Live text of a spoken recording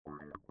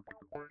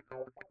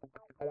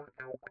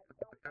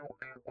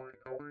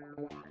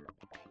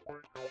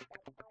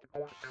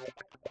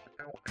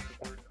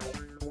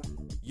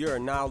You are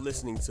now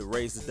listening to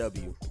Raise the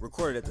W,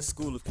 recorded at the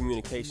School of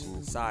Communication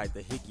inside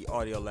the Hickey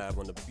Audio Lab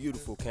on the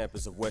beautiful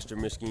campus of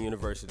Western Michigan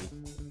University.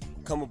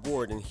 Come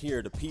aboard and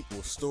hear the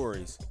people,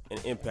 stories,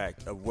 and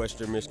impact of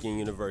Western Michigan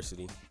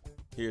University.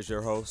 Here's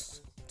your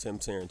host, Tim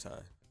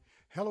Tarentine.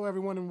 Hello,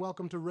 everyone, and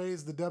welcome to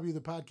Raise the W, the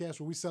podcast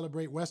where we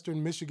celebrate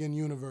Western Michigan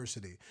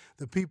University,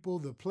 the people,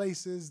 the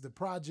places, the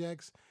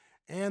projects,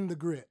 and the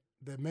grit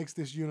that makes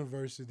this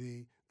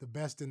university the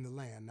best in the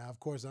land. Now, of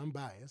course, I'm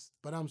biased,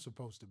 but I'm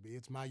supposed to be.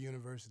 It's my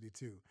university,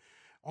 too.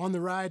 On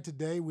the ride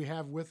today, we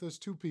have with us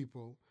two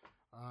people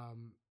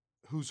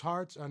whose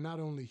hearts are not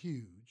only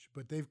huge,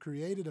 but they've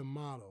created a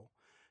model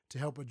to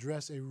help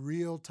address a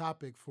real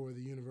topic for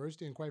the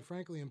university and, quite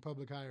frankly, in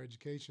public higher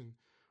education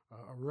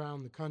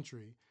around the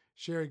country.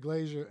 Sherry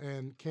Glazier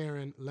and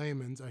Karen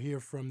Lamons are here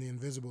from the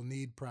Invisible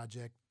Need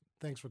Project.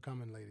 Thanks for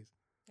coming, ladies.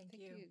 Thank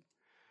you.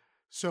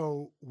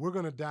 So we're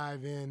going to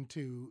dive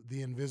into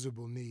the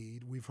invisible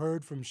need. We've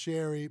heard from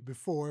Sherry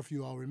before, if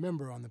you all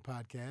remember on the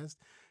podcast.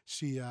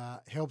 She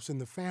helps in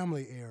the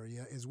family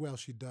area as well.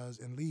 She does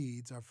and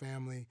leads our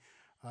family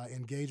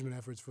engagement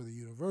efforts for the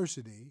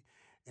university.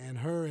 And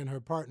her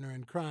partner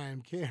in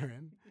crime,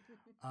 Karen,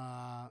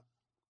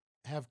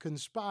 have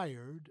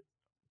conspired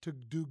to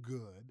do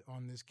good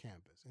on this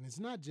campus. And it's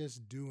not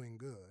just doing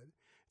good.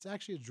 It's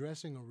actually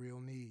addressing a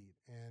real need.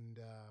 And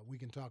we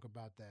can talk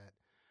about that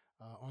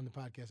on the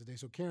podcast today.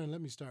 So, Karen,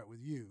 let me start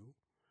with you.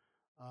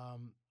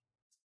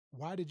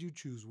 Why did you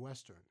choose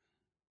Western?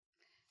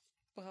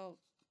 Well,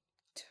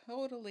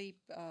 totally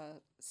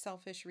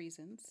selfish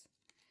reasons.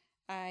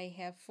 I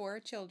have 4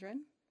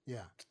 children.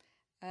 Yeah.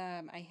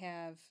 I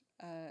have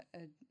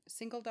a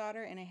single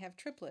daughter and I have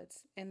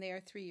triplets, and they are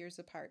 3 years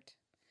apart.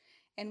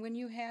 And when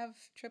you have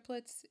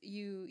triplets,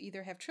 you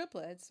either have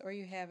triplets or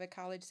you have a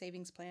college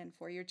savings plan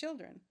for your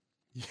children.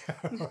 Yeah.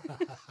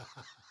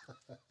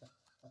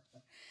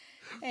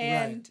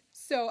 And right.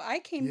 So I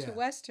came to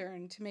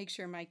Western to make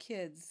sure my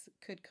kids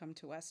could come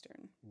to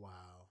Western.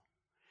 Wow.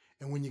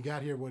 And when you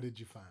got here, what did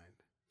you find?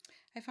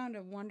 I found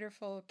a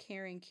wonderful,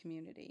 caring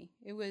community.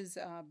 It was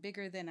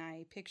bigger than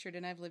I pictured,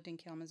 and I've lived in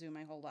Kalamazoo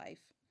my whole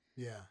life.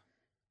 Yeah.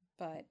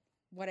 But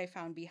what I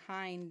found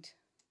behind,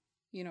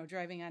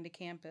 driving onto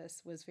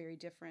campus was very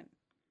different.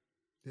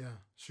 Yeah,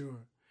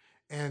 sure.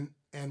 And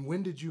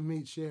when did you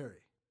meet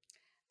Sherry?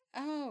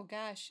 Oh,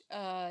 gosh.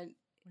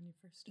 When you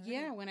first started?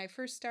 Yeah, when I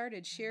first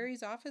started.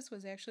 Sherry's office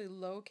was actually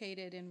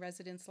located in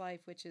Residence Life,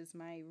 which is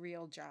my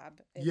real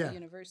job at the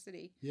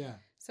university. Yeah.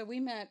 So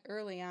we met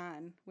early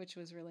on, which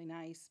was really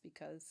nice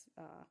because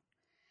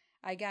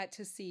I got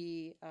to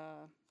see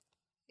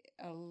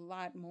a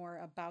lot more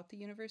about the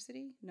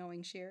university,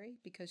 knowing Sherry,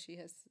 because she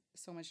has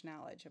so much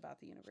knowledge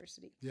about the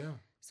university. Yeah.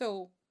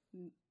 So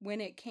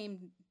when it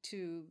came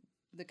to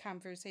the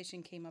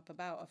conversation came up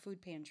about a food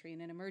pantry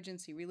and an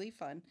emergency relief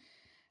fund,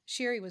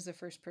 Sherry was the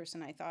first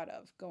person I thought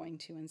of going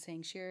to and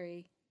saying,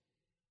 Sherry,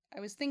 I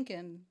was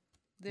thinking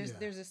there's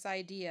this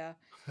idea.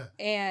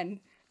 And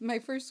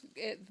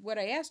what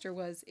I asked her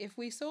was, if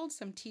we sold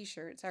some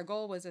T-shirts, our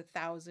goal was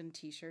 1,000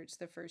 T-shirts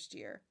the first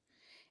year.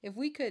 If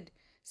we could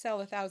sell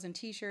 1,000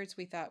 T-shirts,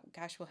 we thought,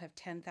 gosh, we'll have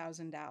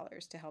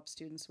 $10,000 to help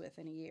students with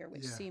in a year,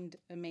 which seemed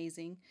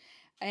amazing.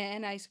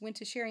 And I went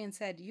to Sherry and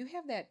said, you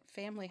have that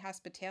family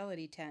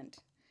hospitality tent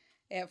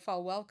at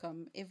Fall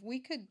Welcome. If we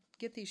could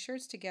get these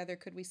shirts together,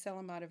 could we sell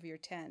them out of your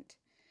tent?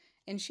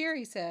 And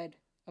Sherry said,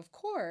 of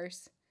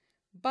course,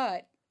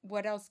 but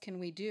what else can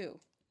we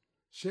do?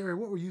 Sherry,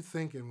 what were you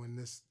thinking when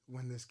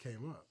this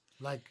came up?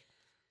 Like,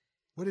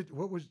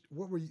 what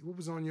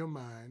was on your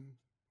mind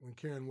when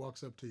Karen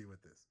walks up to you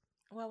with this?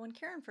 Well, when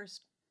Karen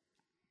first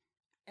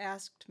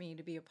asked me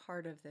to be a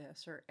part of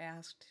this, or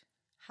asked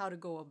how to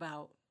go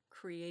about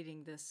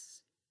creating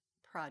this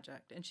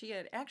project, and she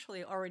had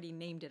actually already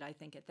named it, I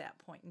think, at that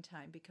point in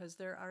time, because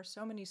there are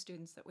so many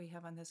students that we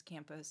have on this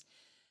campus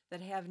that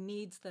have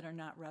needs that are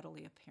not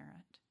readily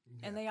apparent,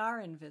 and they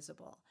are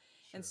invisible.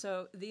 Sure. And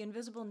so the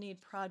Invisible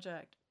Need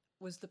Project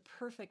was the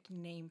perfect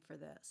name for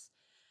this.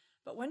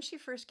 But when she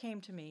first came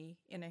to me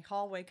in a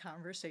hallway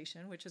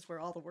conversation, which is where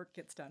all the work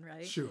gets done,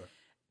 right? Sure.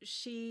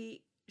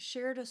 She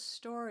shared a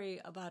story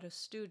about a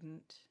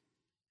student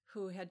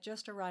who had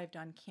just arrived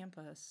on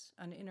campus,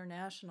 an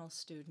international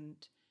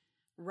student,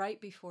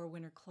 right before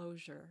winter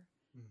closure,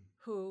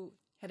 who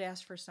had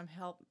asked for some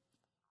help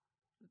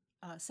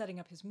setting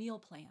up his meal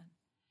plan.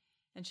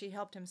 And she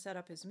helped him set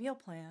up his meal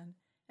plan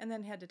and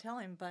then had to tell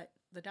him, but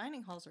the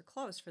dining halls are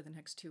closed for the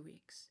next 2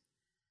 weeks.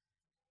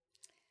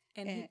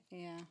 And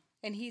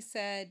he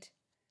said,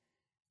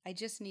 I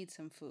just need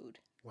some food.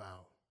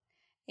 Wow.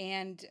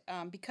 And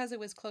because it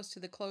was close to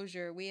the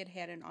closure, we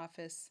had an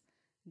office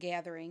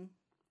gathering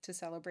to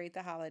celebrate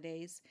the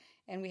holidays,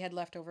 and we had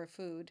leftover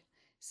food.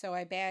 So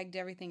I bagged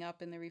everything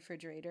up in the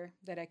refrigerator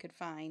that I could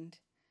find,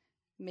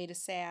 made a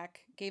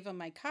sack, gave him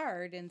my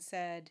card, and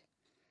said,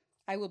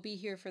 I will be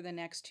here for the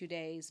next 2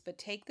 days, but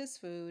take this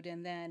food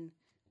and then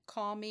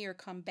call me or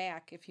come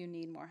back if you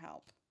need more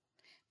help.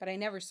 But I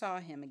never saw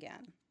him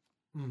again.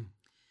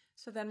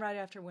 So then right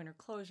after winter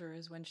closure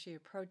is when she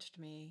approached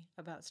me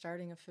about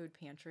starting a food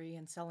pantry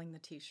and selling the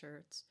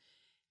T-shirts.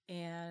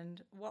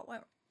 And what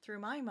went through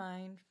my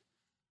mind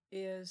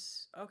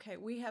is, okay,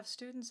 we have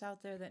students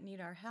out there that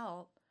need our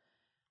help.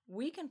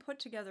 We can put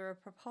together a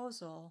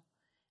proposal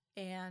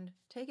and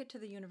take it to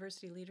the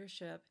university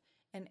leadership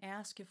and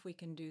ask if we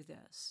can do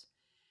this.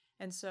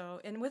 And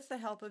so, and with the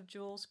help of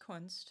Jules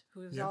Kunst,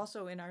 who is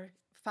also in our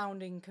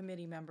founding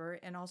committee member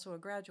and also a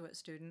graduate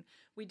student,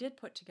 we did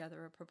put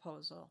together a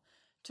proposal,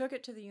 took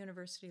it to the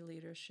university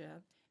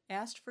leadership,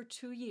 asked for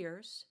 2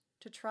 years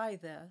to try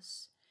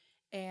this,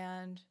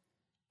 and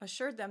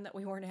assured them that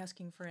we weren't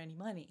asking for any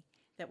money,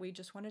 that we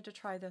just wanted to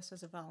try this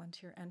as a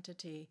volunteer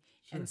entity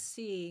and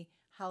see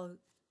how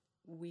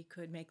we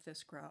could make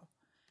this grow.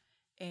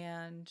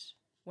 And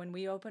when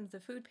we opened the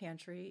food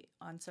pantry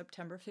on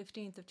September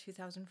 15th of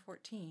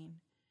 2014,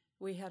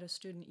 we had a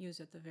student use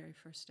it the very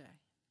first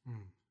day.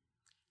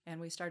 And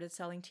we started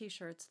selling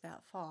T-shirts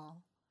that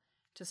fall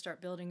to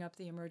start building up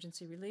the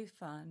emergency relief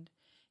fund,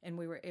 and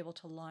we were able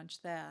to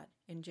launch that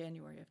in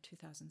January of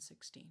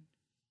 2016.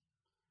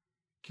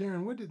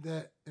 Karen, what did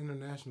that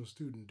international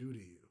student do to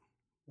you?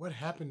 What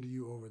happened to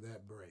you over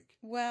that break?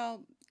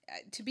 Well,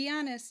 to be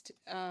honest,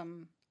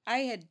 I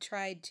had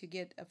tried to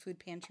get a food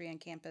pantry on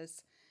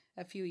campus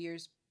a few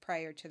years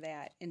prior to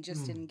that and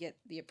just didn't get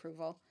the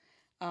approval.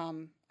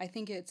 I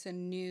think it's a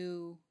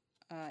new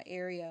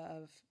area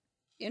of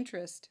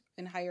interest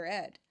in higher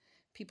ed.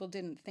 People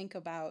didn't think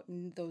about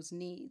those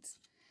needs.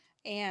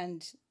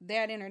 And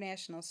that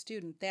international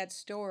student, that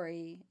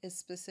story, as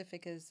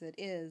specific as it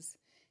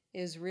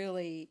is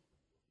really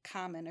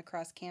common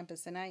across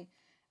campus. And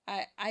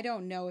I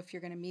don't know if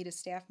you're going to meet a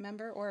staff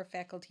member or a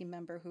faculty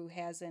member who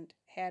hasn't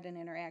had an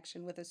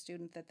interaction with a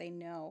student that they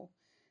know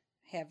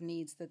have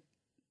needs that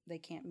they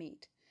can't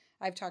meet.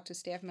 I've talked to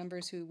staff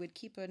members who would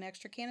keep an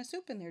extra can of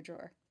soup in their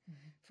drawer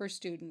for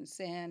students.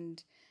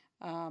 And,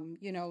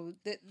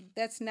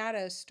 that's not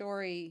a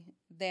story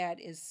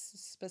that is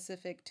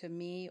specific to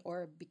me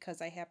or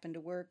because I happen to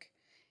work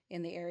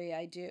in the area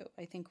I do.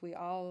 I think we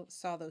all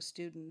saw those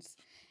students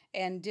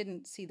and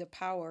didn't see the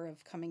power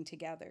of coming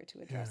together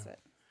to address it.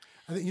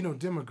 I think,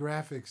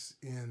 demographics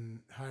in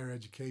higher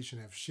education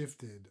have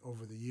shifted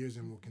over the years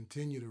and will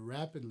continue to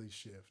rapidly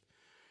shift.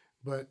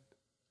 But,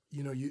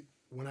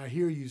 when I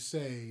hear you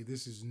say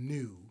this is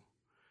new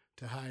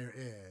to higher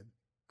ed,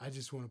 I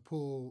just want to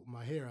pull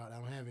my hair out. I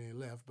don't have any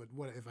left, but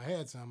what if I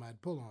had some,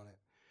 I'd pull on it.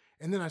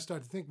 And then I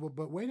start to think, well,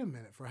 but wait a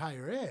minute, for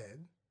higher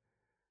ed,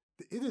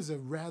 it is a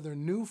rather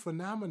new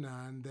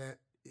phenomenon that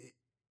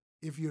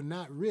if you're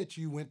not rich,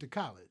 you went to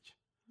college.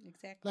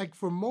 Exactly. Like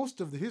for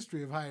most of the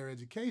history of higher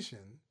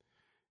education,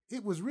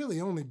 it was really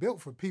only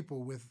built for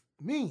people with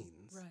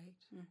means. Right.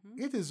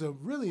 Mm-hmm. It is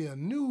really a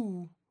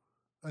new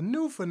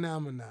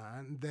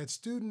phenomenon that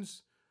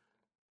students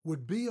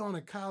would be on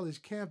a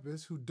college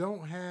campus who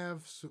don't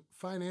have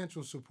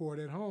financial support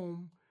at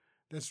home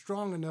that's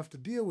strong enough to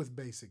deal with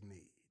basic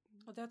needs.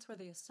 Well, that's where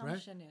the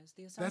assumption is.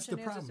 The That's the assumption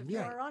problem, is if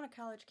yeah. you're on a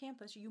college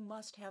campus, you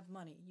must have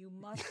money. You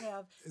must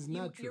have It's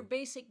not true. Your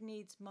basic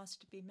needs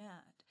must be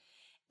met.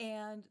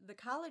 And the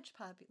college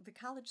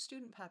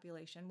student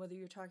population, whether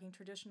you're talking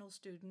traditional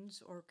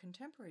students or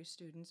contemporary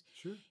students,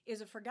 Sure.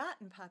 is a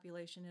forgotten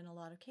population in a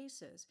lot of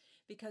cases.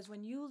 Because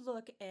when you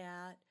look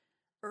at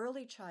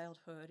early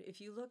childhood, if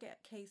you look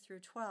at K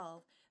through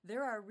 12,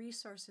 there are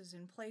resources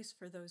in place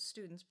for those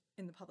students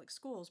in the public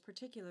schools,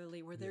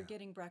 particularly where they're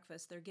getting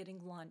breakfast, they're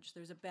getting lunch,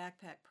 there's a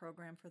backpack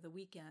program for the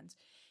weekends.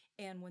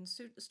 And when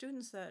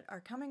students that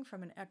are coming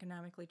from an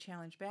economically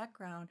challenged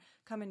background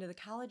come into the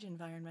college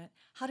environment,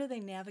 how do they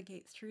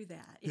navigate through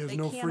that if There's they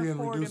no can't free and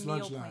afford a reduced meal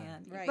lunch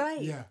line. plan?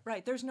 Right. Yeah.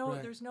 Right. There's no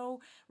Right. there's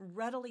no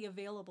readily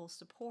available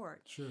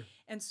support. Sure.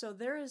 And so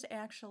there is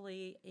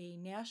actually a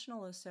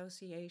national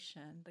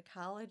association, the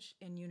College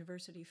and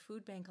University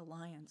Food Bank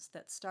Alliance,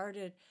 that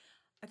started,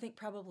 I think,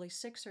 probably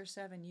 6 or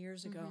 7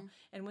 years ago.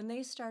 And when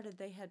they started,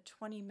 they had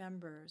 20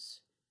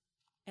 members.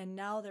 And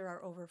now there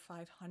are over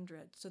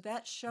 500. So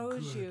that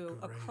shows Good you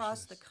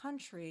across the gracious.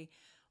 country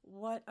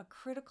what a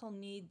critical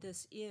need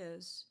this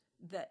is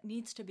that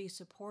needs to be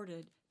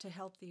supported to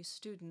help these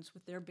students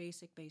with their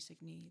basic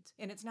needs.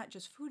 And it's not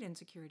just food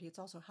insecurity, it's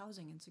also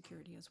housing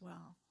insecurity as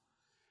well.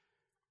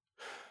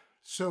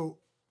 So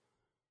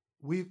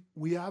we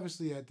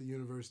obviously at the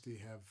university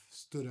have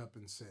stood up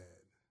and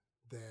said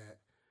that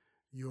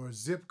your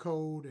zip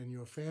code and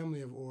your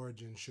family of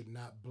origin should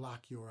not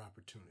block your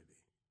opportunity.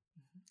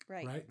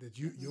 Right? That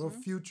your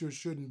future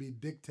shouldn't be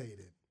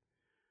dictated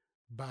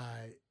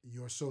by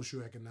your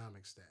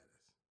socioeconomic status.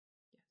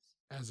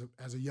 Yes.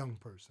 As a young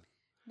person.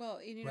 Well,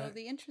 Right.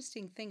 the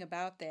interesting thing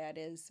about that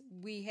is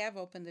we have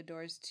opened the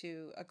doors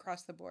to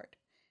across the board.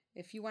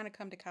 If you want to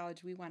come to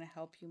college, we want to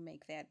help you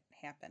make that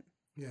happen.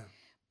 Yeah.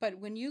 But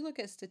when you look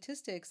at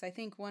statistics, I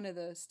think one of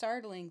the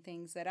startling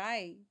things that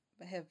I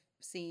have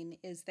seen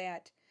is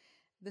that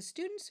the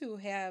students who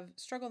have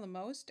struggled the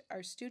most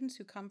are students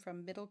who come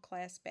from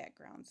middle-class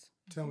backgrounds.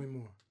 Tell me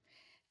more.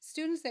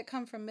 Students that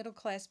come from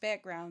middle-class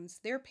backgrounds,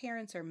 their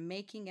parents are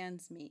making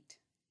ends meet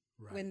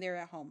Right. when they're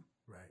at home.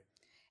 Right.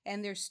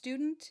 And their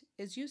student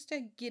is used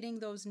to getting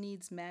those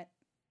needs met.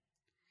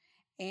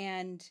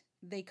 And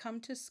they come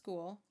to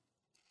school,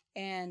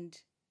 and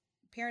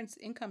parents'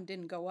 income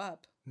didn't go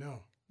up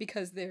No.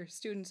 because their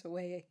students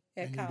away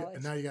at And college.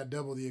 and now you got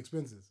double the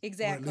expenses.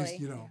 Exactly. Or at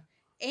least,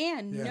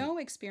 And Yeah. no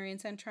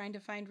experience on trying to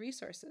find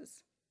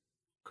resources.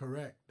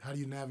 Correct. How do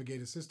you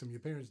navigate a system? Your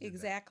parents did that.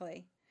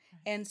 Exactly.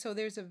 And so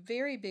there's a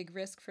very big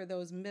risk for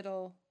those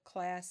middle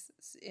class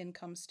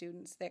income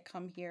students that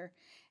come here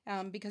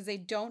because they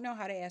don't know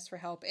how to ask for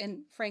help.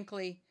 And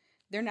frankly,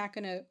 they're not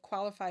going to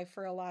qualify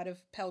for a lot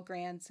of Pell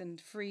Grants and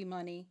free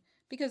money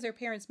because their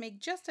parents make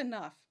just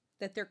enough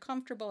that they're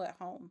comfortable at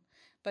home.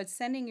 But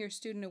sending your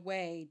student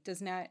away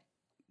does not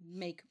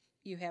make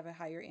you have a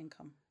higher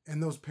income.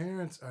 And those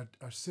parents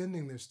are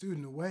sending their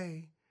student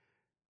away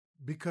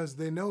because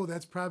they know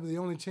that's probably the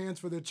only chance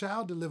for their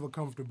child to live a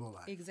comfortable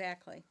life.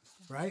 Exactly.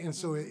 Right? And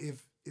so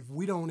if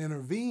we don't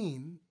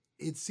intervene,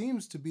 it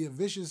seems to be a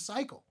vicious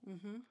cycle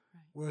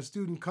where a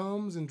student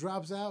comes and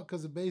drops out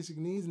because of basic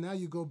needs. And now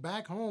you go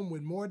back home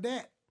with more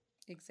debt,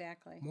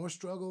 Exactly. more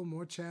struggle,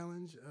 more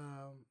challenge.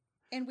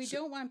 And we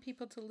don't want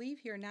people to leave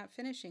here not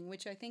finishing,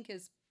 which I think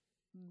is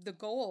the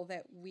goal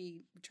that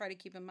we try to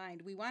keep in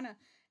mind. We want to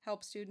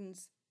help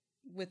students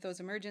with those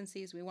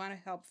emergencies. We want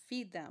to help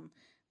feed them.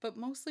 But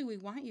mostly we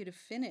want you to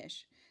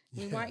finish.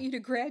 We want you to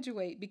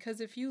graduate, because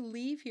if you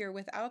leave here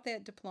without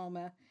that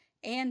diploma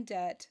and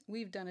debt,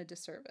 we've done a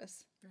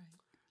disservice. Right.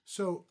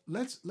 So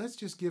let's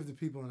just give the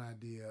people an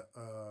idea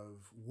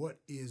of what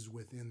is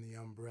within the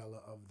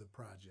umbrella of the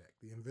project,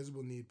 the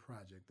Invisible Need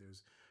Project.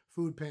 There's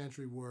food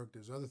pantry work.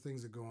 There's other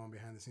things that go on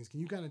behind the scenes. Can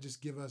you kind of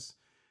just give us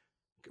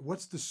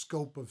what's the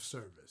scope of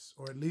service,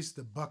 or at least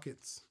the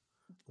buckets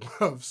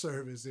of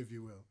service, if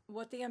you will?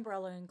 What the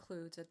umbrella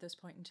includes at this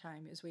point in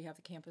time is we have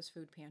the campus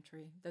food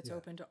pantry that's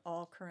open to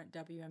all current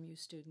WMU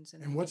students.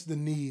 And what's the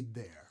need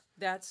there?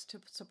 That's to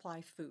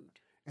supply food.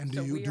 And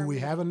So do we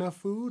have enough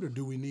food, or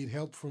do we need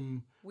help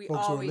from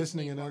folks who are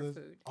listening and others?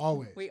 Food.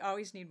 Always. We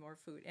always need more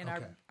food. And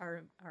Okay.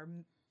 our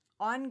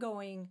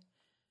ongoing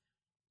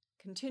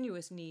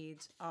continuous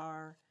needs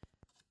are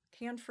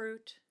canned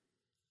fruit,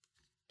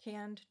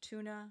 canned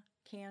tuna,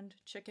 canned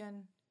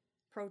chicken,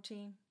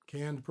 protein.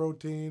 Canned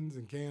proteins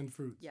and canned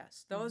fruits.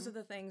 Yes, those are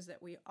the things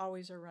that we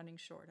always are running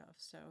short of.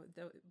 So,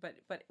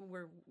 but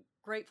we're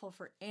grateful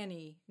for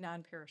any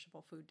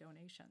non-perishable food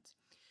donations.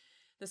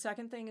 The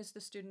second thing is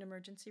the Student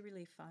Emergency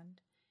Relief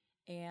Fund,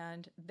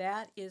 and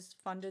that is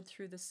funded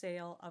through the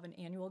sale of an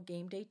annual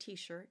Game Day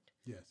T-shirt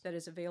Yes. that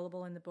is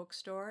available in the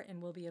bookstore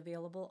and will be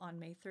available on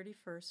May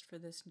 31st for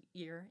this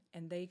year.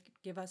 And they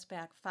give us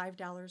back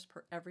 $5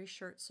 per every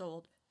shirt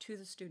sold to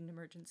the Student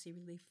Emergency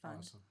Relief Fund.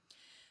 Awesome.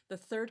 The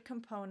third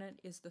component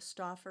is the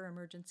Stauffer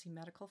Emergency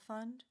Medical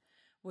Fund,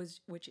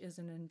 which is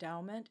an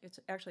endowment. It's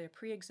actually a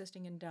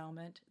pre-existing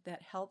endowment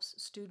that helps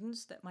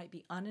students that might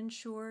be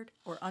uninsured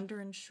or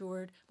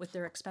underinsured with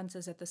their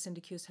expenses at the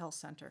Syracuse Health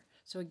Center.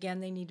 So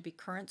again, they need to be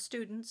current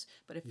students,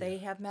 but if they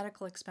have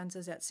medical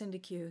expenses at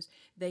Syracuse,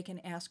 they can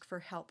ask for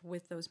help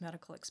with those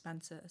medical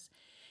expenses.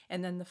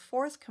 And then the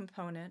fourth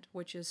component,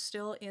 which is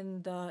still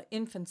in the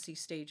infancy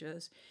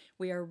stages,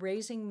 we are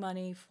raising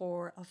money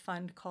for a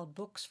fund called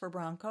Books for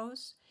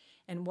Broncos.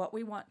 And what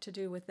we want to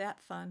do with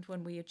that fund,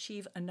 when we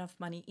achieve enough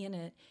money in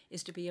it,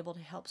 is to be able to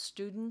help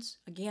students,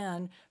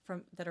 again,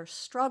 that are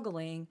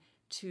struggling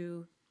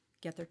to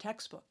get their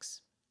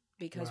textbooks.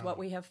 Because what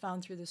we have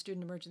found through the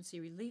Student Emergency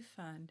Relief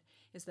Fund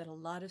is that a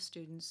lot of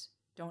students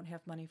don't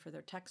have money for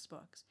their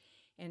textbooks.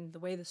 And the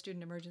way the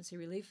Student Emergency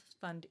Relief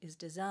Fund is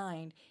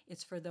designed,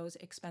 it's for those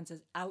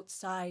expenses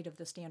outside of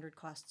the standard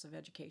costs of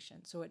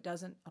education. So it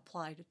doesn't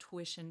apply to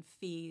tuition,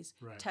 fees,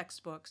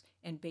 textbooks,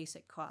 and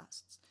basic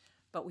costs.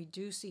 But we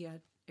do see an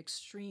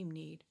extreme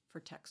need for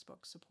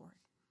textbook support.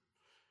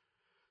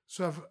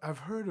 So I've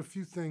heard a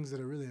few things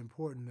that are really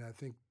important that I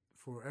think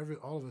for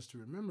all of us to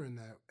remember, in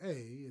that,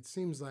 it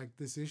seems like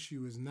this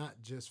issue is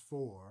not just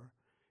for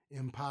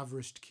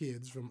impoverished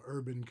kids from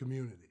urban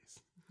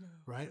communities,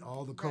 right?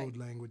 All the code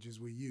languages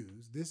we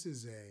use. This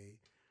is a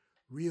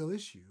real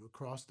issue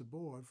across the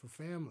board for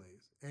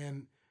families.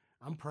 And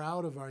I'm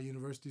proud of our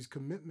university's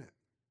commitment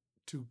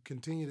to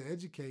continue to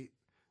educate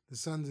the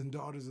sons and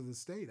daughters of the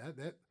state.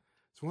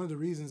 It's one of the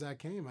reasons I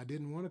came. I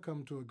didn't want to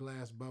come to a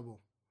glass bubble.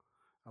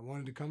 I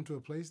wanted to come to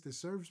a place that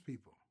serves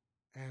people,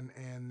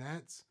 and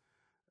that's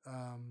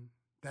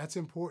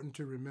important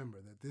to remember,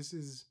 that this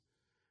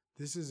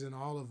is an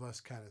all of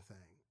us kind of thing,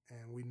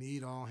 and we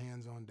need all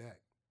hands on deck.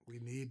 We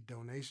need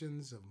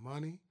donations of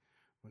money.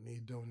 We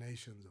need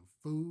donations of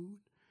food.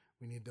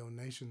 We need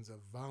donations of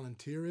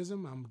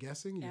volunteerism. I'm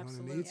guessing you're going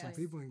to need some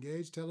people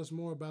engaged. Tell us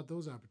more about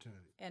those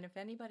opportunities. And if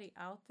anybody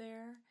out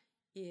there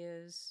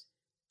is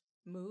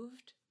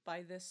moved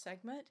by this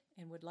segment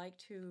and would like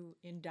to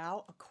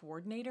endow a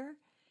coordinator,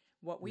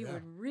 what we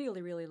would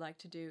really, really like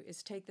to do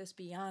is take this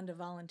beyond a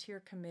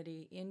volunteer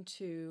committee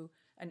into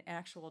an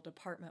actual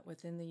department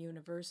within the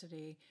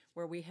university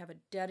where we have a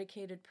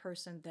dedicated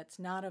person that's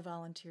not a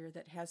volunteer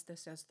that has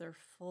this as their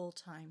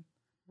full-time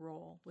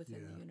role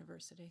within the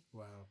university.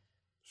 Wow.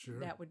 Sure.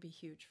 That would be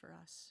huge for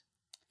us.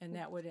 And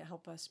that would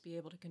help us be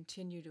able to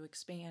continue to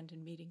expand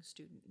in meeting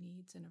student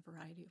needs in a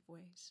variety of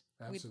ways.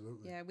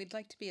 Absolutely. We'd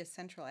like to be a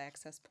central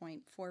access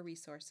point for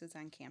resources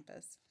on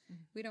campus.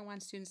 Mm-hmm. We don't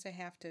want students to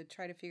have to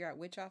try to figure out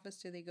which office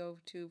do they go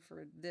to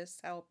for this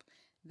help,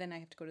 then I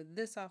have to go to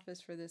this office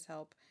for this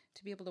help.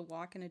 To be able to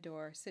walk in a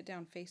door, sit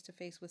down face to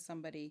face with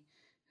somebody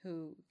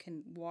who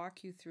can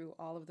walk you through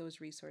all of those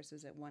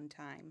resources at one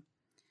time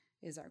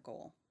is our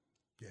goal.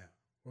 Yeah.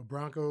 Well,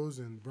 Broncos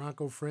and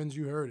Bronco friends,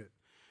 you heard it.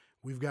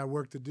 We've got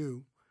work to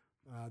do.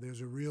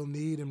 There's a real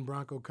need in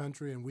Bronco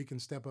country, and we can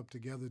step up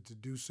together to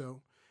do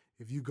so.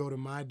 If you go to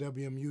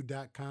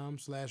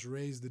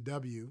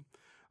mywmu.com/raisethew,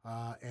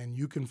 and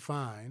you can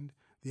find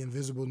the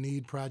Invisible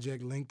Need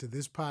Project link to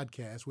this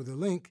podcast with a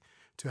link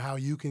to how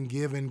you can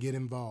give and get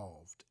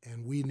involved.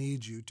 And we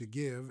need you to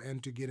give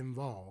and to get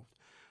involved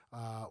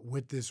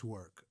with this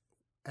work.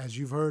 As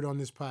you've heard on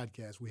this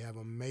podcast, we have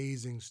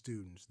amazing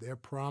students. Their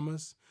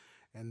promise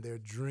and their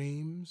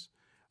dreams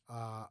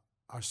are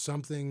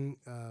something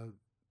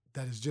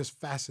that is just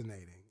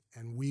fascinating.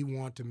 And we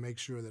want to make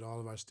sure that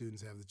all of our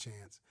students have the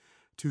chance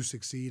to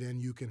succeed,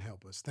 and you can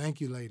help us. Thank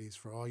you, ladies,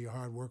 for all your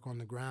hard work on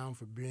the ground,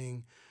 for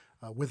being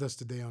with us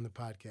today on the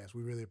podcast.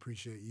 We really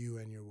appreciate you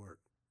and your work.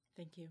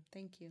 Thank you.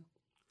 Thank you.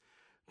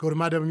 Go to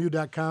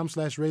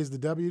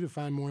mywmu.com/raisethew to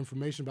find more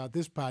information about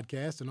this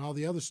podcast and all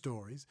the other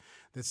stories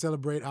that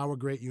celebrate our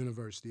great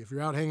university. If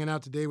you're out hanging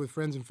out today with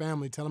friends and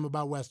family, tell them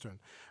about Western,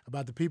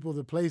 about the people,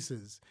 the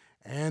places,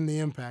 and the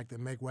impact that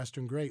make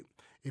Western great.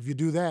 If you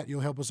do that,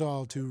 you'll help us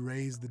all to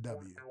raise the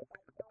W.